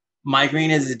Migraine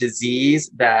is a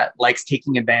disease that likes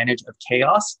taking advantage of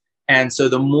chaos. And so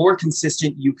the more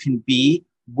consistent you can be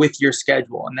with your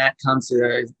schedule, and that comes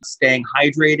to staying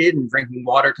hydrated and drinking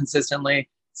water consistently,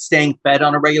 staying fed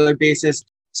on a regular basis,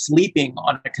 sleeping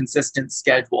on a consistent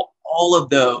schedule, all of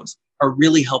those are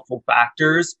really helpful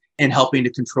factors in helping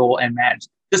to control and manage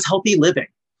just healthy living,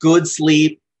 good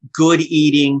sleep, good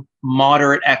eating,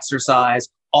 moderate exercise.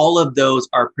 All of those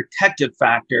are protective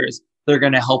factors that are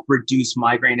going to help reduce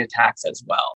migraine attacks as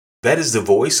well. That is the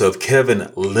voice of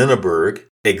Kevin Lenaburg,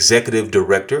 Executive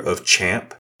Director of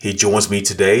CHAMP. He joins me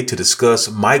today to discuss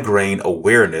migraine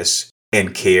awareness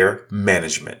and care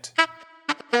management.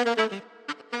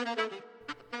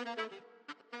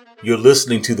 You're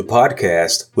listening to the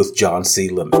podcast with John C.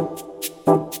 Lemon.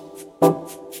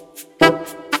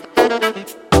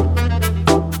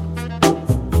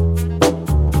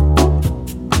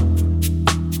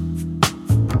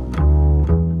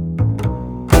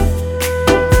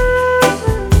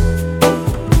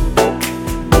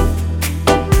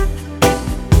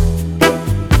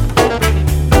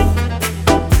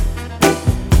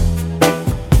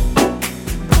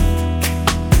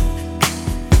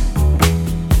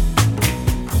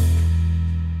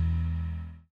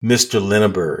 Mr.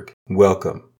 Lenaburg,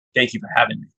 welcome. Thank you for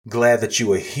having me. Glad that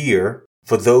you are here.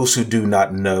 For those who do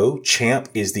not know, CHAMP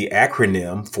is the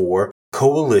acronym for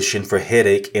Coalition for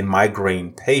Headache and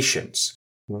Migraine Patients.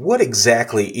 What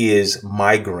exactly is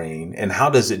migraine and how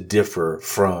does it differ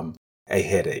from a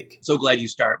headache? So glad you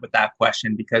start with that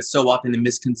question because so often the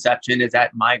misconception is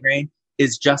that migraine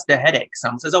is just a headache.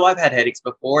 Someone says, oh, I've had headaches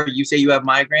before. You say you have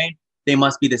migraine. They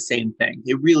must be the same thing.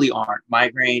 They really aren't.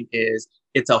 Migraine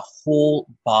it's a whole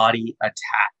body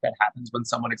attack that happens when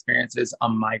someone experiences a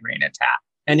migraine attack.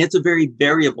 And it's a very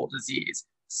variable disease.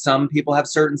 Some people have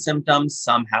certain symptoms,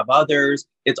 some have others.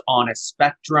 It's on a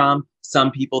spectrum.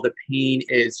 Some people, the pain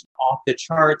is off the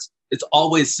charts. It's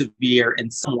always severe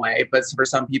in some way, but for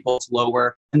some people it's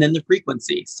lower. And then the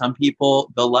frequency. Some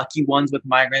people, the lucky ones with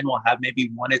migraine, will have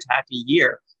maybe one attack a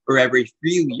year or every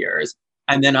few years.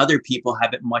 And then other people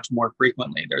have it much more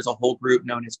frequently. There's a whole group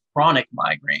known as chronic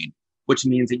migraine, which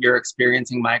means that you're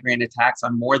experiencing migraine attacks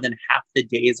on more than half the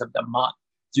days of the month.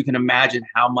 So you can imagine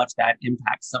how much that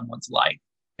impacts someone's life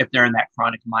if they're in that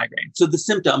chronic migraine. So the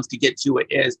symptoms to get to it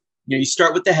is, you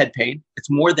start with the head pain. It's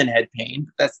more than head pain,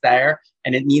 but that's there.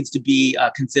 And it needs to be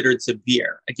considered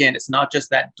severe. Again, it's not just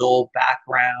that dull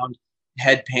background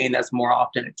head pain that's more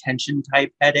often a tension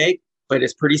type headache, but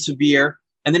it's pretty severe.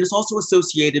 And then it's also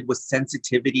associated with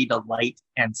sensitivity to light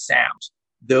and sound.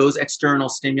 Those external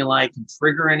stimuli can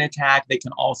trigger an attack. They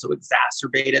can also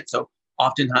exacerbate it. So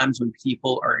oftentimes when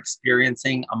people are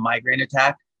experiencing a migraine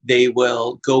attack, they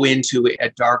will go into a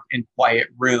dark and quiet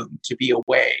room to be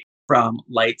away from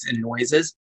lights and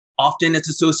noises. Often it's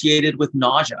associated with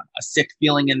nausea, a sick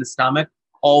feeling in the stomach,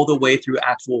 all the way through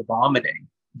actual vomiting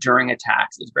during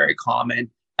attacks is very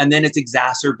common. And then it's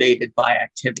exacerbated by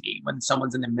activity. When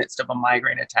someone's in the midst of a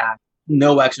migraine attack,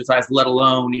 no exercise, let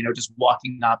alone, just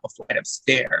walking up a flight of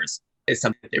stairs is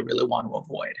something that they really want to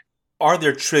avoid. Are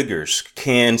there triggers?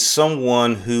 Can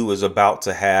someone who is about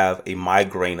to have a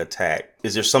migraine attack,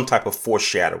 is there some type of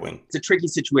foreshadowing? It's a tricky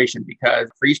situation because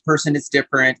for each person it's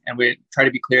different. And we try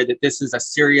to be clear that this is a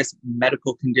serious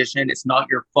medical condition. It's not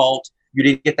your fault. You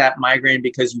didn't get that migraine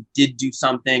because you did do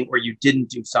something or you didn't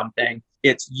do something.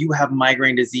 It's you have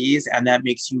migraine disease and that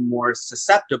makes you more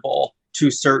susceptible to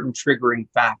certain triggering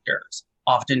factors.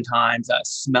 Oftentimes,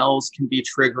 smells can be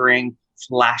triggering,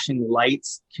 flashing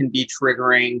lights can be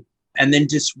triggering, and then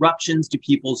disruptions to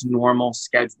people's normal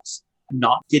schedules.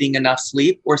 Not getting enough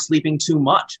sleep or sleeping too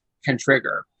much can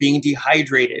trigger. Being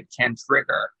dehydrated can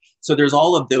trigger. So there's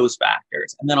all of those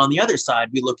factors. And then on the other side,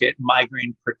 we look at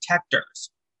migraine protectors.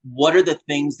 What are the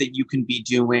things that you can be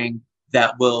doing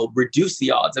that will reduce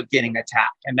the odds of getting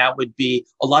attacked? And that would be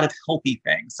a lot of healthy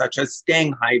things, such as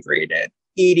staying hydrated,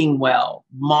 eating well,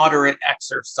 moderate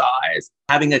exercise,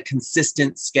 having a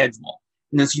consistent schedule.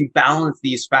 And as you balance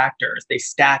these factors, they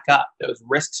stack up, those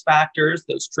risk factors,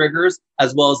 those triggers,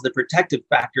 as well as the protective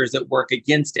factors that work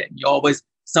against it.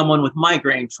 Someone with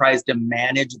migraine tries to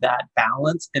manage that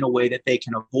balance in a way that they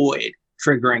can avoid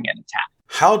triggering an attack.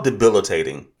 How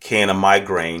debilitating can a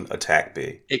migraine attack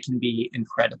be? It can be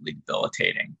incredibly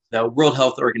debilitating. The World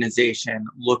Health Organization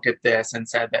looked at this and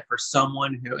said that for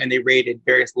someone and they rated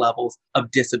various levels of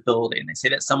disability, and they say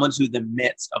that someone who's in the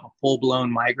midst of a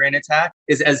full-blown migraine attack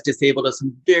is as disabled as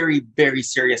some very, very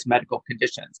serious medical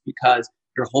conditions because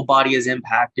your whole body is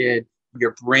impacted,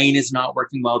 your brain is not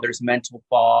working well, there's mental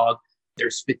fog,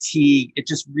 there's fatigue. It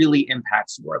just really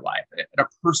impacts your life. At a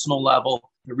personal level,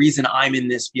 The reason I'm in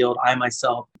this field, I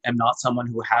myself am not someone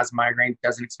who has migraine,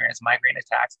 doesn't experience migraine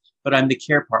attacks, but I'm the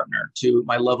care partner to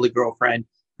my lovely girlfriend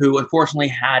who unfortunately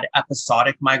had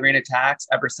episodic migraine attacks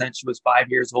ever since she was 5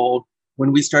 years old.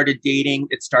 When we started dating,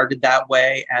 it started that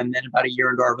way. And then about a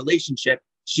year into our relationship,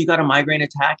 she got a migraine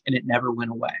attack and it never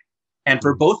went away. And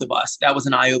for both of us, that was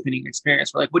an eye-opening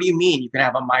experience. We're like, what do you mean you can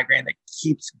have a migraine that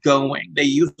keeps going? They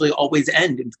usually always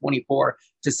end in 24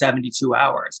 to 72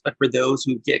 hours. But for those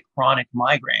who get chronic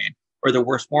migraine, or the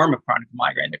worst form of chronic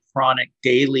migraine, the chronic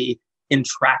daily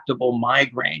intractable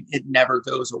migraine, it never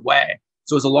goes away.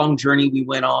 So it was a long journey we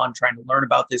went on trying to learn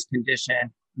about this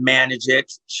condition, manage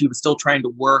it. She was still trying to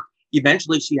work.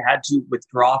 Eventually, she had to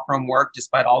withdraw from work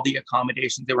despite all the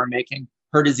accommodations they were making.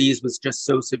 Her disease was just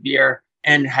so severe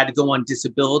and had to go on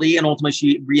disability. And ultimately,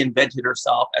 she reinvented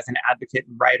herself as an advocate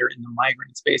and writer in the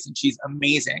migraine space. And she's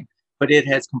amazing, but it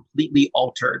has completely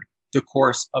altered the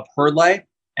course of her life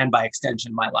and by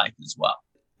extension, my life as well.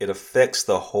 It affects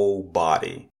the whole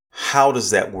body. How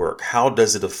does that work? How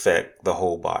does it affect the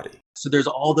whole body? So there's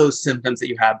all those symptoms that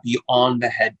you have beyond the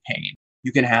head pain.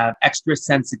 You can have extra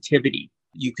sensitivity.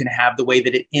 You can have the way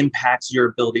that it impacts your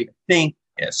ability to think.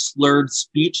 Slurred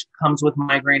speech comes with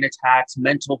migraine attacks,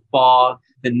 mental fog,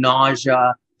 the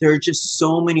nausea. There are just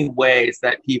so many ways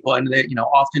that people, and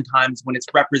oftentimes when it's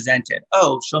represented,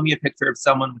 oh, show me a picture of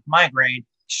someone with migraine,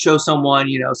 show someone,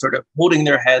 sort of holding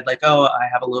their head like, oh, I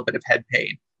have a little bit of head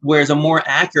pain. Whereas a more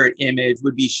accurate image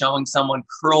would be showing someone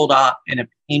curled up in a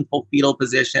painful fetal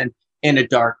position in a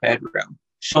dark bedroom,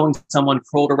 showing someone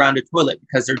curled around a toilet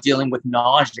because they're dealing with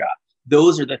nausea.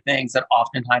 Those are the things that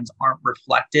oftentimes aren't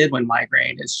reflected when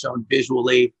migraine is shown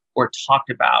visually or talked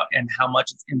about and how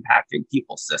much it's impacting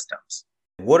people's systems.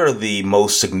 What are the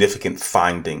most significant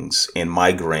findings in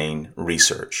migraine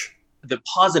research? The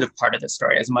positive part of the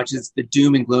story, as much as the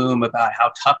doom and gloom about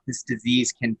how tough this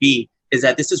disease can be, is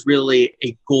that this is really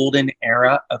a golden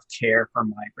era of care for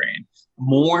migraine.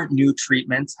 More new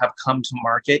treatments have come to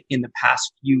market in the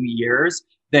past few years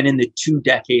than in the 2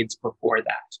 decades before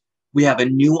that. We have a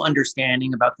new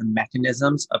understanding about the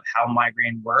mechanisms of how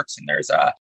migraine works. And there's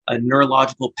a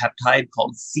neurological peptide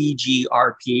called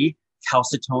CGRP,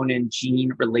 calcitonin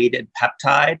gene-related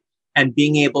peptide. And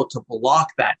being able to block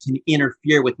that can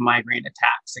interfere with migraine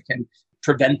attacks. It can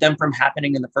prevent them from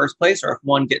happening in the first place, or if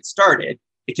one gets started,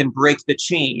 it can break the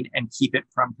chain and keep it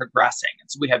from progressing. And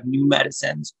so we have new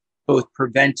medicines, both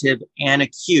preventive and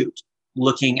acute,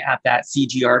 looking at that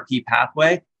CGRP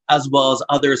pathway, as well as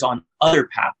others on other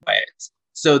pathways.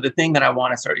 So the thing that I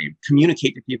want to sort of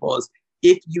communicate to people is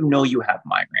if you know you have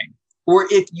migraine, or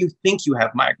if you think you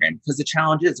have migraine, because the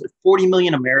challenge is 40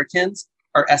 million Americans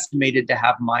are estimated to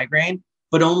have migraine,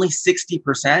 but only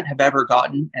 60% have ever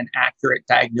gotten an accurate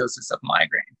diagnosis of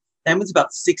migraine. That means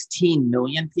about 16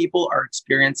 million people are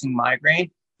experiencing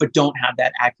migraine, but don't have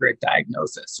that accurate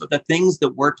diagnosis. So the things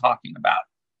that we're talking about,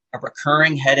 a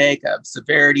recurring headache of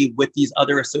severity with these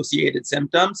other associated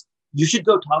symptoms, you should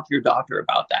go talk to your doctor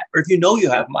about that. Or if you know you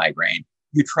have migraine,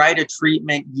 you tried a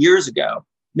treatment years ago,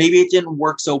 maybe it didn't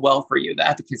work so well for you, the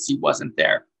efficacy wasn't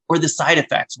there, or the side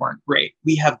effects weren't great.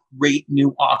 We have great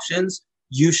new options.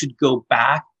 You should go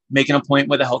back, make an appointment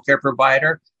with a healthcare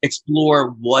provider, explore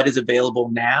what is available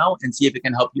now, and see if it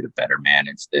can help you to better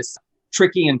manage this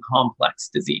tricky and complex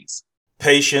disease.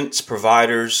 Patients,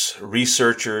 providers,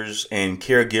 researchers, and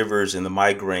caregivers in the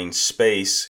migraine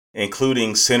space,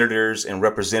 including senators and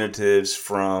representatives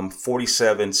from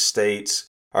 47 states,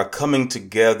 are coming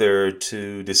together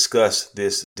to discuss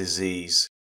this disease.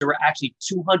 There were actually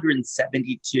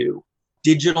 272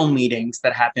 digital meetings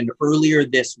that happened earlier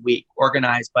this week,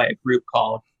 organized by a group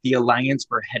called the Alliance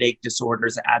for Headache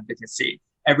Disorders Advocacy.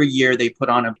 Every year they put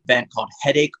on an event called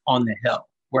Headache on the Hill,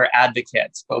 where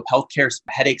advocates, both healthcare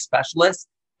headache specialists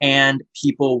and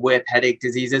people with headache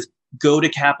diseases, go to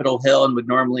Capitol Hill and would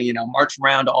normally, march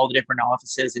around to all the different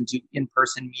offices and do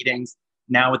in-person meetings.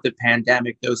 Now with the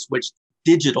pandemic, those switched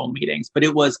digital meetings, but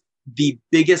it was the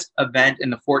biggest event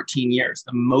in the 14 years,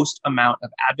 the most amount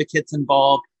of advocates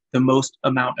involved, the most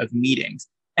amount of meetings.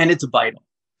 And it's vital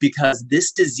because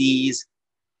this disease,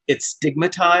 it's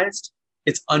stigmatized,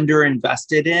 it's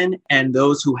underinvested in, and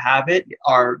those who have it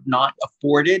are not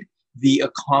afforded the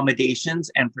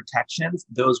accommodations and protections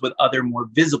those with other more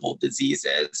visible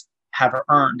diseases have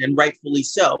earned, and rightfully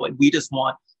so. And we just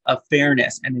want a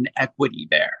fairness and an equity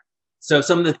there. So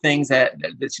some of the things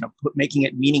that's making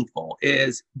it meaningful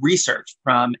is research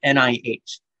from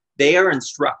NIH. They are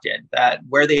instructed that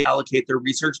where they allocate their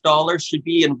research dollars should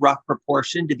be in rough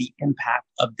proportion to the impact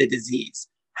of the disease.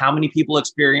 How many people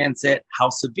experience it, how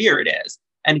severe it is.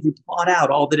 And if you plot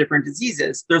out all the different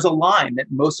diseases, there's a line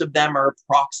that most of them are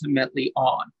approximately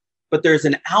on. but there's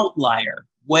an outlier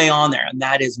way on there, and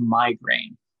that is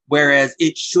migraine. Whereas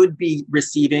it should be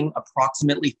receiving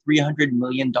approximately $300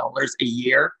 million a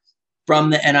year from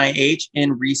the NIH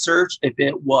in research. If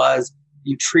it was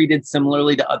you treated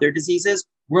similarly to other diseases,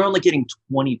 we're only getting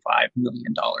 $25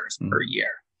 million per year.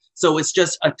 So it's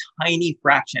just a tiny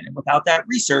fraction. And without that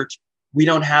research, we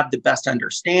don't have the best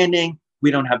understanding.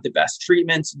 We don't have the best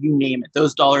treatments, you name it.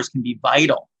 Those dollars can be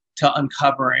vital to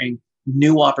uncovering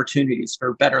new opportunities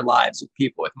for better lives with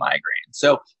people with migraine.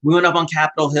 So we went up on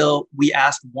Capitol Hill. We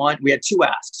had two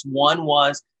asks. One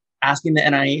was asking the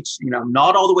NIH,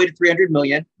 not all the way to 300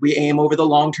 million. We aim over the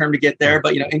long term to get there,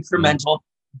 but, incremental,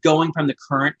 going from the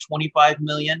current 25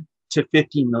 million to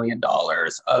 $50 million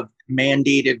of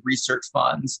mandated research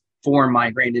funds for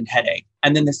migraine and headache.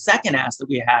 And then the second ask that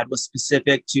we had was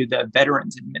specific to the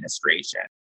Veterans Administration.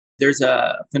 There's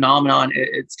a phenomenon,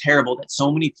 it's terrible, that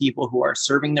so many people who are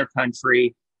serving their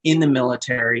country in the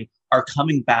military are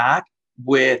coming back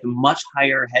with much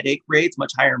higher headache rates,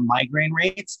 much higher migraine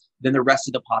rates than the rest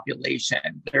of the population.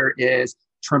 There is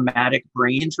traumatic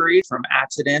brain injuries from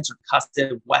accidents or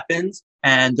concussive weapons.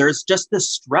 And there's just the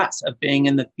stress of being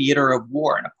in the theater of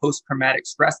war and a post-traumatic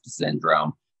stress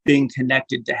syndrome being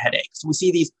connected to headaches. We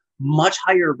see these much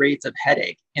higher rates of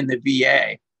headache in the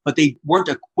VA, but they weren't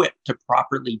equipped to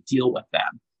properly deal with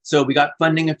them. So we got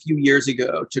funding a few years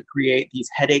ago to create these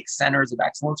headache centers of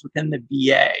excellence within the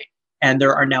VA. And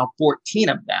there are now 14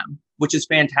 of them, which is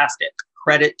fantastic.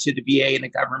 Credit to the VA and the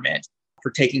government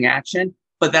for taking action,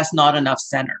 but that's not enough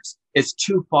centers. It's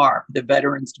too far for the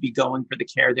veterans to be going for the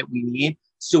care that we need.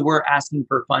 So we're asking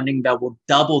for funding that will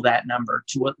double that number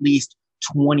to at least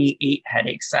 28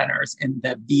 headache centers in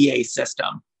the VA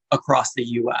system across the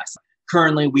US.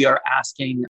 Currently, we are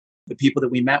asking the people that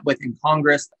we met with in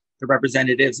Congress, the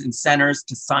representatives and senators,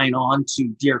 to sign on to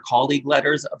Dear Colleague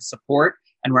letters of support.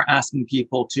 And we're asking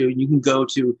people you can go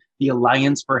to the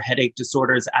Alliance for Headache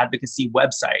Disorders Advocacy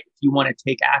website. If you want to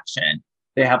take action,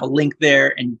 they have a link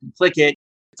there and you can click it.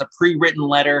 It's a pre-written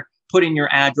letter. Put in your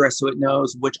address so it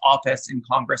knows which office in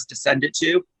Congress to send it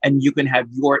to, and you can have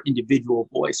your individual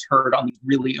voice heard on these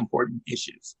really important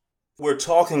issues. We're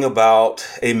talking about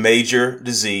a major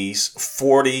disease.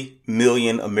 40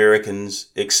 million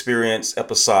Americans experience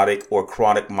episodic or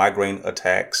chronic migraine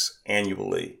attacks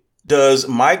annually. Does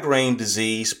migraine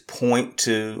disease point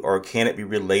to, or can it be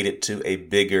related to, a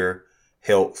bigger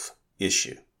health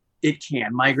issue? It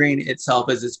can. Migraine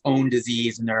itself is its own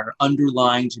disease, and there are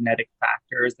underlying genetic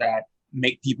factors that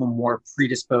make people more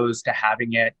predisposed to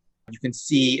having it. You can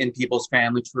see in people's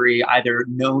family tree either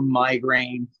known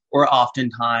migraine, or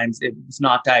oftentimes it's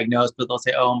not diagnosed, but they'll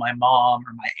say, oh, my mom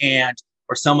or my aunt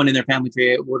or someone in their family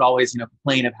tree would always,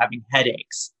 complain of having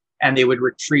headaches. And they would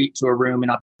retreat to a room and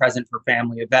not be present for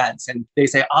family events. And they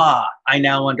say, I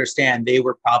now understand they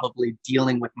were probably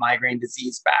dealing with migraine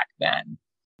disease back then.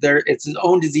 It's its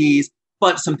own disease,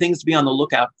 but some things to be on the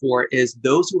lookout for is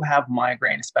those who have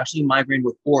migraine, especially migraine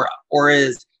with aura. Aura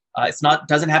is,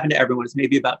 doesn't happen to everyone. It's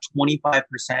maybe about 25%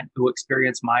 who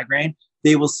experience migraine.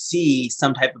 They will see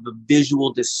some type of a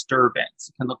visual disturbance.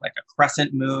 It can look like a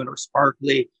crescent moon or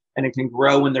sparkly, and it can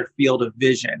grow in their field of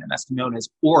vision, and that's known as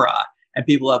aura. And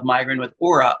people who have migraine with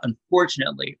aura,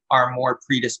 unfortunately, are more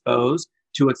predisposed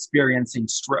to experiencing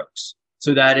strokes.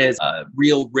 So that is a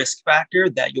real risk factor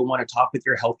that you'll want to talk with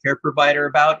your healthcare provider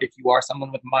about if you are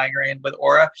someone with migraine with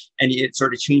aura, and it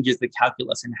sort of changes the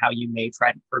calculus in how you may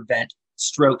try to prevent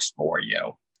strokes for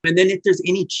you. And then if there's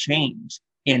any change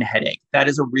in headache, that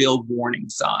is a real warning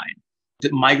sign.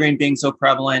 Migraine being so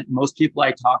prevalent, most people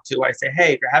I talk to, I say,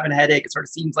 hey, if you're having a headache, it sort of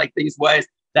seems like these ways,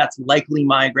 that's likely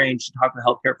migraine. You should talk to a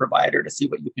healthcare provider to see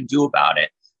what you can do about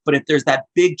it. But if there's that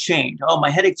big change, my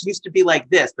headaches used to be like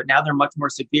this, but now they're much more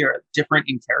severe, different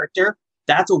in character,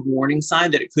 that's a warning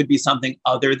sign that it could be something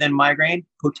other than migraine,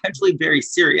 potentially very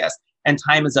serious, and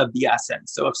time is of the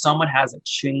essence. So if someone has a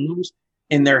change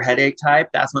in their headache type,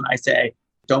 that's when I say,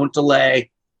 don't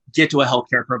delay, get to a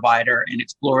healthcare provider and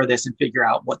explore this and figure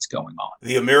out what's going on.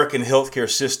 The American healthcare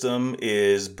system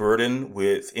is burdened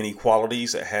with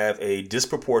inequalities that have a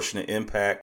disproportionate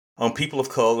impact on people of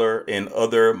color and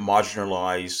other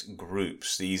marginalized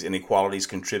groups. These inequalities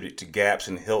contribute to gaps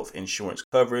in health insurance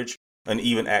coverage,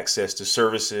 uneven access to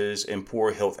services, and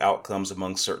poor health outcomes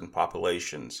among certain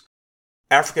populations.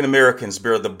 African Americans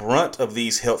bear the brunt of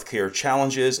these healthcare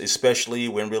challenges, especially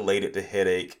when related to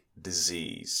headache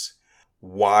disease.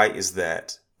 Why is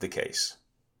that the case?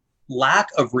 Lack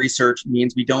of research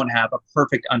means we don't have a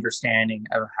perfect understanding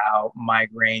of how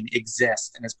migraine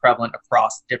exists and is prevalent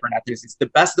across different ethnicities. The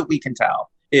best that we can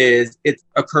tell is it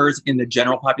occurs in the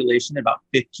general population, about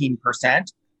 15%,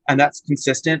 And that's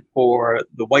consistent for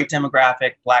the white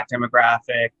demographic, Black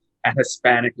demographic, and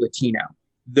Hispanic Latino.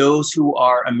 Those who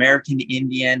are American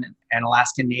Indian and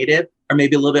Alaskan Native are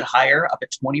maybe a little bit higher, up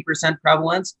at 20%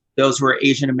 prevalence. Those who are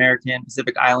Asian American,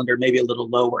 Pacific Islander, maybe a little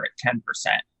lower at 10%.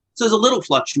 So there's a little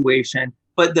fluctuation,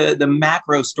 but the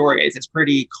macro story is it's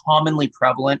pretty commonly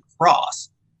prevalent across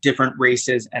different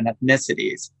races and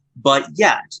ethnicities. But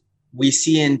yet, we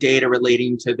see in data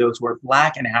relating to those who are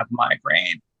Black and have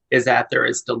migraine is that there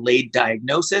is delayed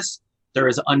diagnosis, there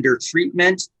is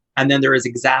undertreatment, and then there is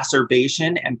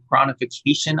exacerbation and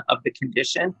chronification of the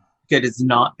condition because it's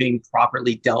not being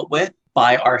properly dealt with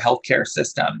by our healthcare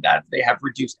system that they have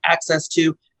reduced access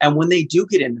to. And when they do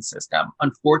get in the system,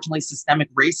 unfortunately,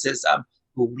 systemic racism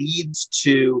leads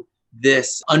to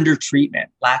this undertreatment,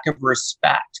 lack of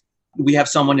respect. We have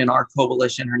someone in our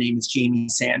coalition, her name is Jamie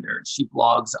Sanders. She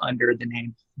blogs under the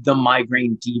name The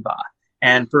Migraine Diva.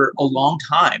 And for a long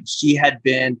time, she had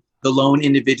been the lone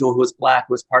individual who was Black,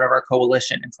 who was part of our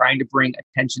coalition and trying to bring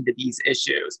attention to these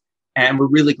issues. And we're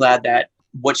really glad that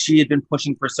what she had been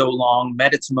pushing for so long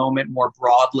met its moment more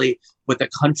broadly with the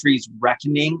country's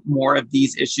reckoning more of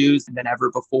these issues than ever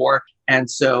before. And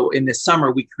so in this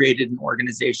summer, we created an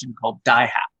organization called DIHAP,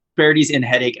 Disparities in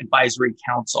Headache Advisory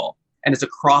Council. And it's a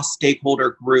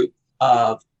cross-stakeholder group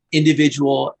of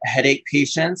individual headache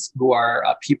patients who are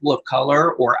people of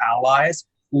color or allies,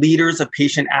 leaders of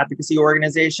patient advocacy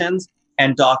organizations,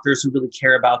 and doctors who really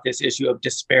care about this issue of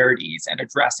disparities and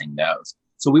addressing those.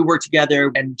 So we work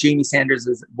together, and Jamie Sanders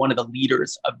is one of the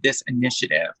leaders of this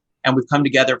initiative. And we've come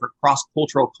together for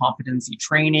cross-cultural competency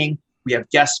training. We have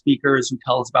guest speakers who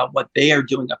tell us about what they are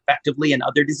doing effectively in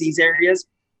other disease areas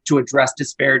to address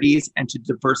disparities and to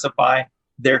diversify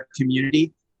their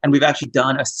community. And we've actually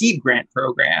done a seed grant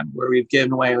program where we've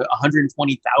given away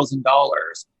 $120,000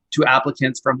 to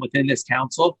applicants from within this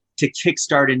council to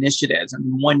kickstart initiatives. And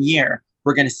in 1 year,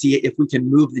 we're going to see if we can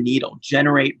move the needle,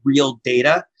 generate real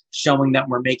data showing that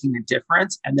we're making a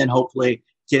difference, and then hopefully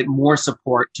get more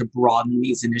support to broaden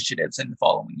these initiatives in the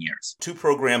following years. Two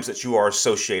programs that you are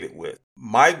associated with,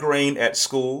 Migraine at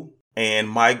School and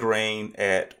Migraine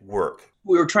at Work.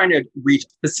 We were trying to reach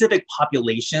specific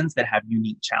populations that have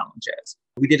unique challenges.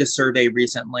 We did a survey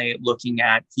recently looking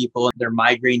at people and their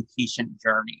migraine patient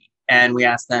journey. And we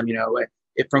asked them,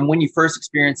 if from when you first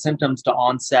experienced symptoms to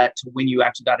onset to when you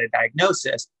actually got a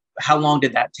diagnosis, how long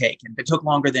did that take? And if it took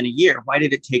longer than a year, why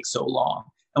did it take so long?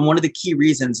 And one of the key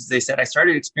reasons is they said, I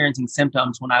started experiencing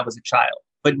symptoms when I was a child,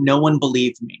 but no one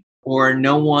believed me, or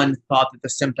no one thought that the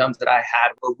symptoms that I had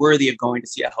were worthy of going to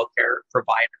see a healthcare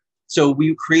provider. So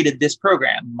we created this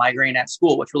program, Migraine at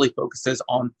School, which really focuses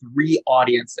on three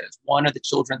audiences. One are the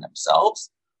children themselves,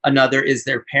 another is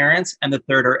their parents, and the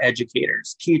third are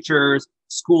educators, teachers,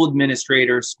 school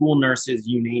administrators, school nurses,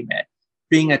 you name it.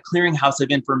 Being a clearinghouse of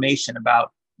information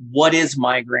about what is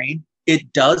migraine.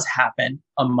 It does happen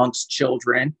amongst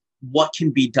children. What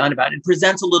can be done about it? It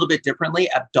presents a little bit differently.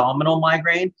 Abdominal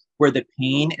migraine, where the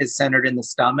pain is centered in the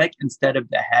stomach instead of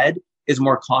the head, is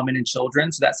more common in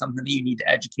children. So that's something that you need to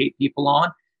educate people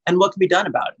on. And what can be done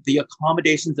about it? The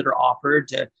accommodations that are offered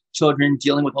to children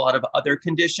dealing with a lot of other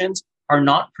conditions are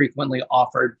not frequently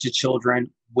offered to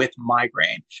children with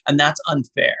migraine. And that's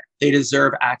unfair. They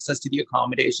deserve access to the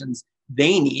accommodations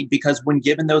they need, because when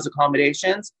given those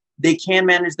accommodations, they can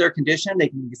manage their condition, they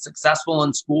can be successful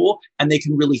in school, and they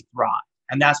can really thrive.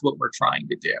 And that's what we're trying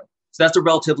to do. So that's a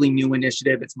relatively new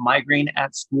initiative. It's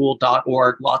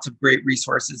migraineatschool.org. Lots of great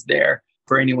resources there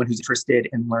for anyone who's interested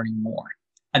in learning more.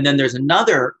 And then there's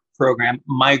another program,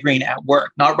 Migraine at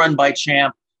Work, not run by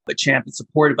CHAMP, but CHAMP is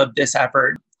supportive of this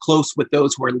effort, close with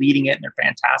those who are leading it, and they're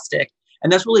fantastic.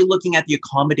 And that's really looking at the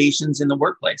accommodations in the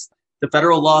workplace. The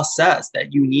federal law says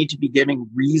that you need to be giving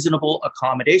reasonable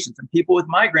accommodations. And people with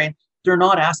migraine, they're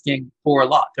not asking for a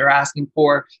lot. They're asking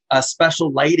for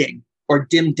special lighting or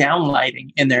dimmed down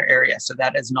lighting in their area so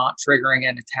that is not triggering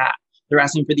an attack. They're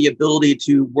asking for the ability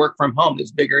to work from home. There's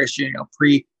a bigger issue,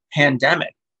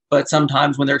 pre-pandemic. But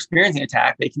sometimes when they're experiencing an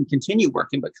attack, they can continue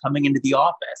working, but coming into the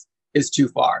office is too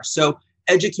far. So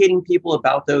educating people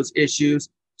about those issues.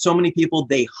 So many people,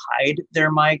 they hide their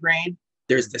migraine.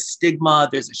 There's the stigma,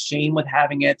 there's a shame with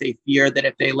having it. They fear that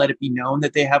if they let it be known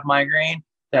that they have migraine,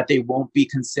 that they won't be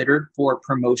considered for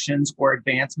promotions or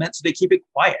advancement. So they keep it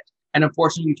quiet. And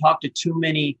unfortunately, you talk to too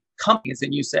many companies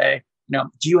and you say,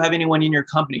 do you have anyone in your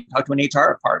company? Talk to an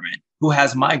HR department who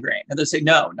has migraine. And they'll say,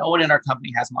 no one in our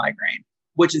company has migraine,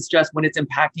 which is just when it's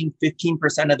impacting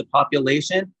 15% of the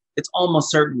population, it's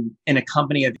almost certain in a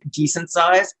company of decent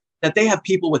size that they have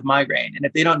people with migraine. And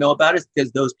if they don't know about it, it's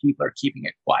because those people are keeping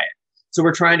it quiet. So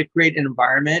we're trying to create an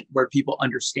environment where people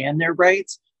understand their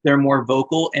rights, They're more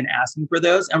vocal in asking for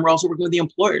those. And we're also working with the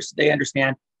employers. So they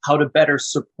understand how to better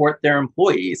support their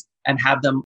employees and have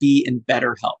them be in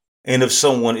better health. And if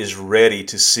someone is ready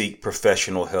to seek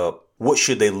professional help, what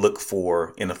should they look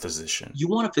for in a physician? You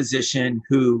want a physician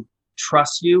who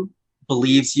trusts you,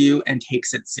 believes you, and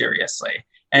takes it seriously.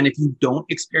 And if you don't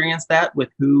experience that with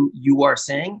who you are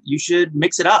seeing, you should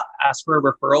mix it up. Ask for a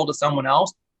referral to someone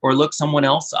else or look someone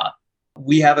else up.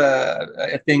 We have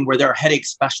a thing where there are headache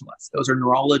specialists. Those are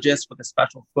neurologists with a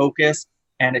special focus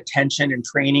and attention and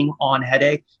training on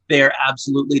headache. They are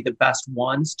absolutely the best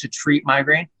ones to treat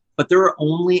migraine, but there are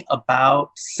only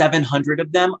about 700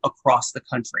 of them across the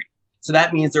country. So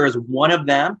that means there is one of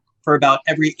them for about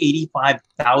every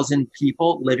 85,000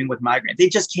 people living with migraine. They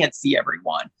just can't see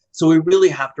everyone. So we really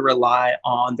have to rely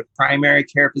on the primary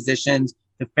care physicians,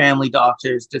 the family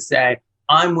doctors to say,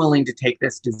 I'm willing to take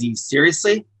this disease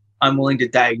seriously. I'm willing to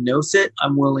diagnose it.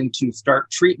 I'm willing to start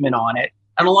treatment on it.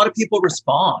 And a lot of people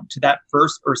respond to that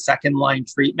first or second line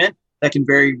treatment that can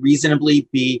very reasonably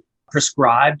be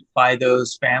prescribed by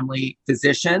those family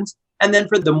physicians. And then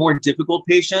for the more difficult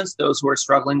patients, those who are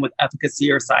struggling with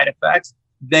efficacy or side effects,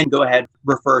 then go ahead,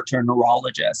 refer to a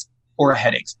neurologist or a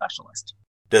headache specialist.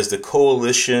 Does the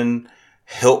coalition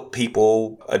help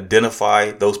people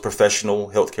identify those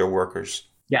professional healthcare workers?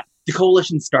 Yeah, the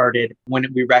coalition started when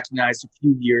we recognized a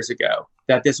few years ago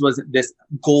that this was this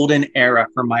golden era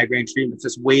for migraine treatments,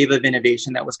 this wave of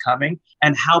innovation that was coming.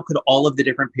 And how could all of the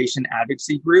different patient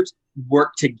advocacy groups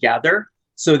work together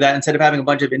so that instead of having a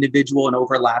bunch of individual and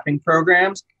overlapping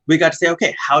programs, we got to say,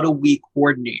 okay, how do we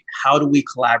coordinate? How do we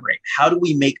collaborate? How do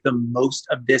we make the most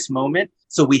of this moment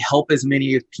so we help as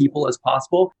many people as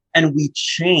possible and we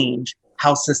change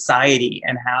how society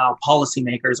and how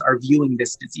policymakers are viewing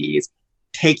this disease,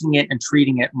 taking it and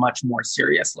treating it much more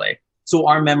seriously. So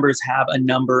our members have a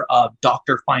number of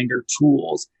doctor finder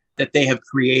tools that they have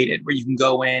created where you can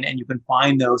go in and you can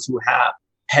find those who have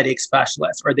headache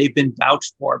specialists or they've been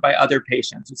vouched for by other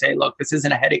patients who say, look, this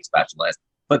isn't a headache specialist,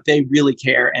 but they really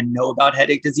care and know about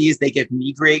headache disease. They give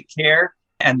me great care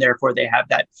and therefore they have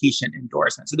that patient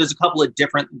endorsement. So there's a couple of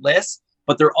different lists,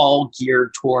 but they're all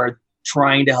geared toward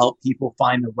trying to help people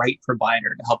find the right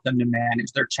provider to help them to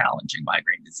manage their challenging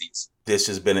migraine disease. This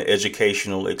has been an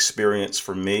educational experience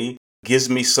for me.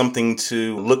 Gives me something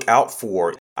to look out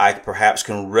for. I perhaps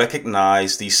can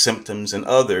recognize these symptoms in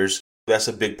others. That's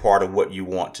a big part of what you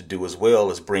want to do as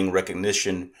well, is bring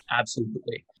recognition.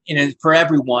 Absolutely. And for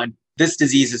everyone, this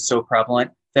disease is so prevalent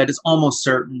that it's almost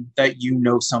certain that you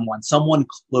know someone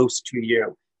close to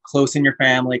you, close in your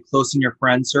family, close in your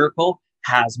friend circle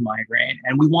has migraine.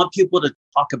 And we want people to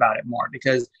talk about it more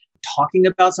because talking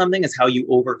about something is how you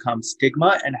overcome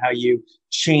stigma and how you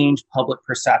change public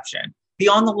perception. Be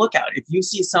on the lookout. If you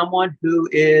see someone who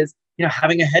is,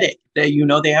 having a headache,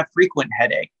 that they have frequent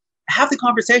headache, have the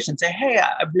conversation. Say, hey,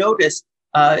 I've noticed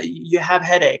you have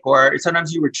headache, or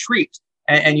sometimes you retreat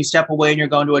and you step away and you're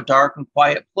going to a dark and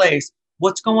quiet place.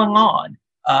 What's going on?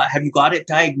 Have you got it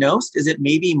diagnosed? Is it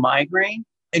maybe migraine?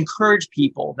 Encourage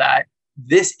people that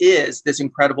this is this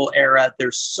incredible era.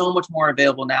 There's so much more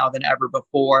available now than ever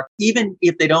before. Even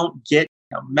if they don't get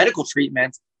medical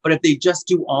treatments, but if they just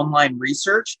do online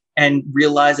research and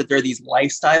realize that there are these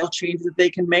lifestyle changes that they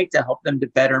can make to help them to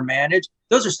better manage,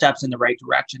 those are steps in the right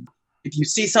direction. If you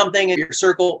see something in your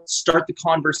circle, start the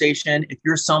conversation. If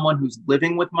you're someone who's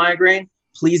living with migraine,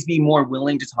 please be more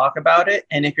willing to talk about it.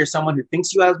 And if you're someone who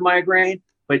thinks you have migraine,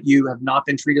 but you have not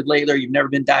been treated lately or you've never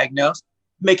been diagnosed,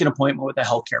 make an appointment with a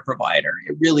healthcare provider.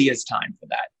 It really is time for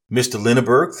that. Mr.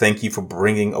 Lenaburg, thank you for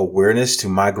bringing awareness to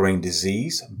migraine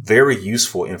disease. Very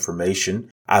useful information.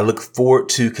 I look forward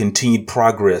to continued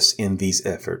progress in these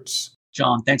efforts.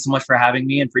 John, thanks so much for having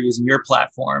me and for using your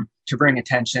platform to bring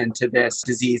attention to this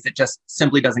disease that just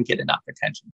simply doesn't get enough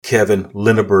attention. Kevin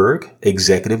Lenaburg,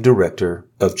 Executive Director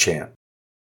of CHAMP.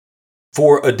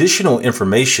 For additional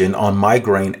information on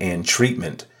migraine and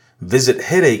treatment, visit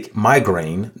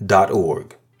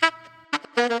headachemigraine.org.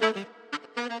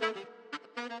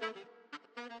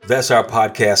 That's our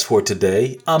podcast for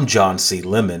today. I'm John C.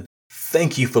 Lemon.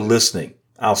 Thank you for listening.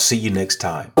 I'll see you next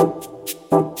time.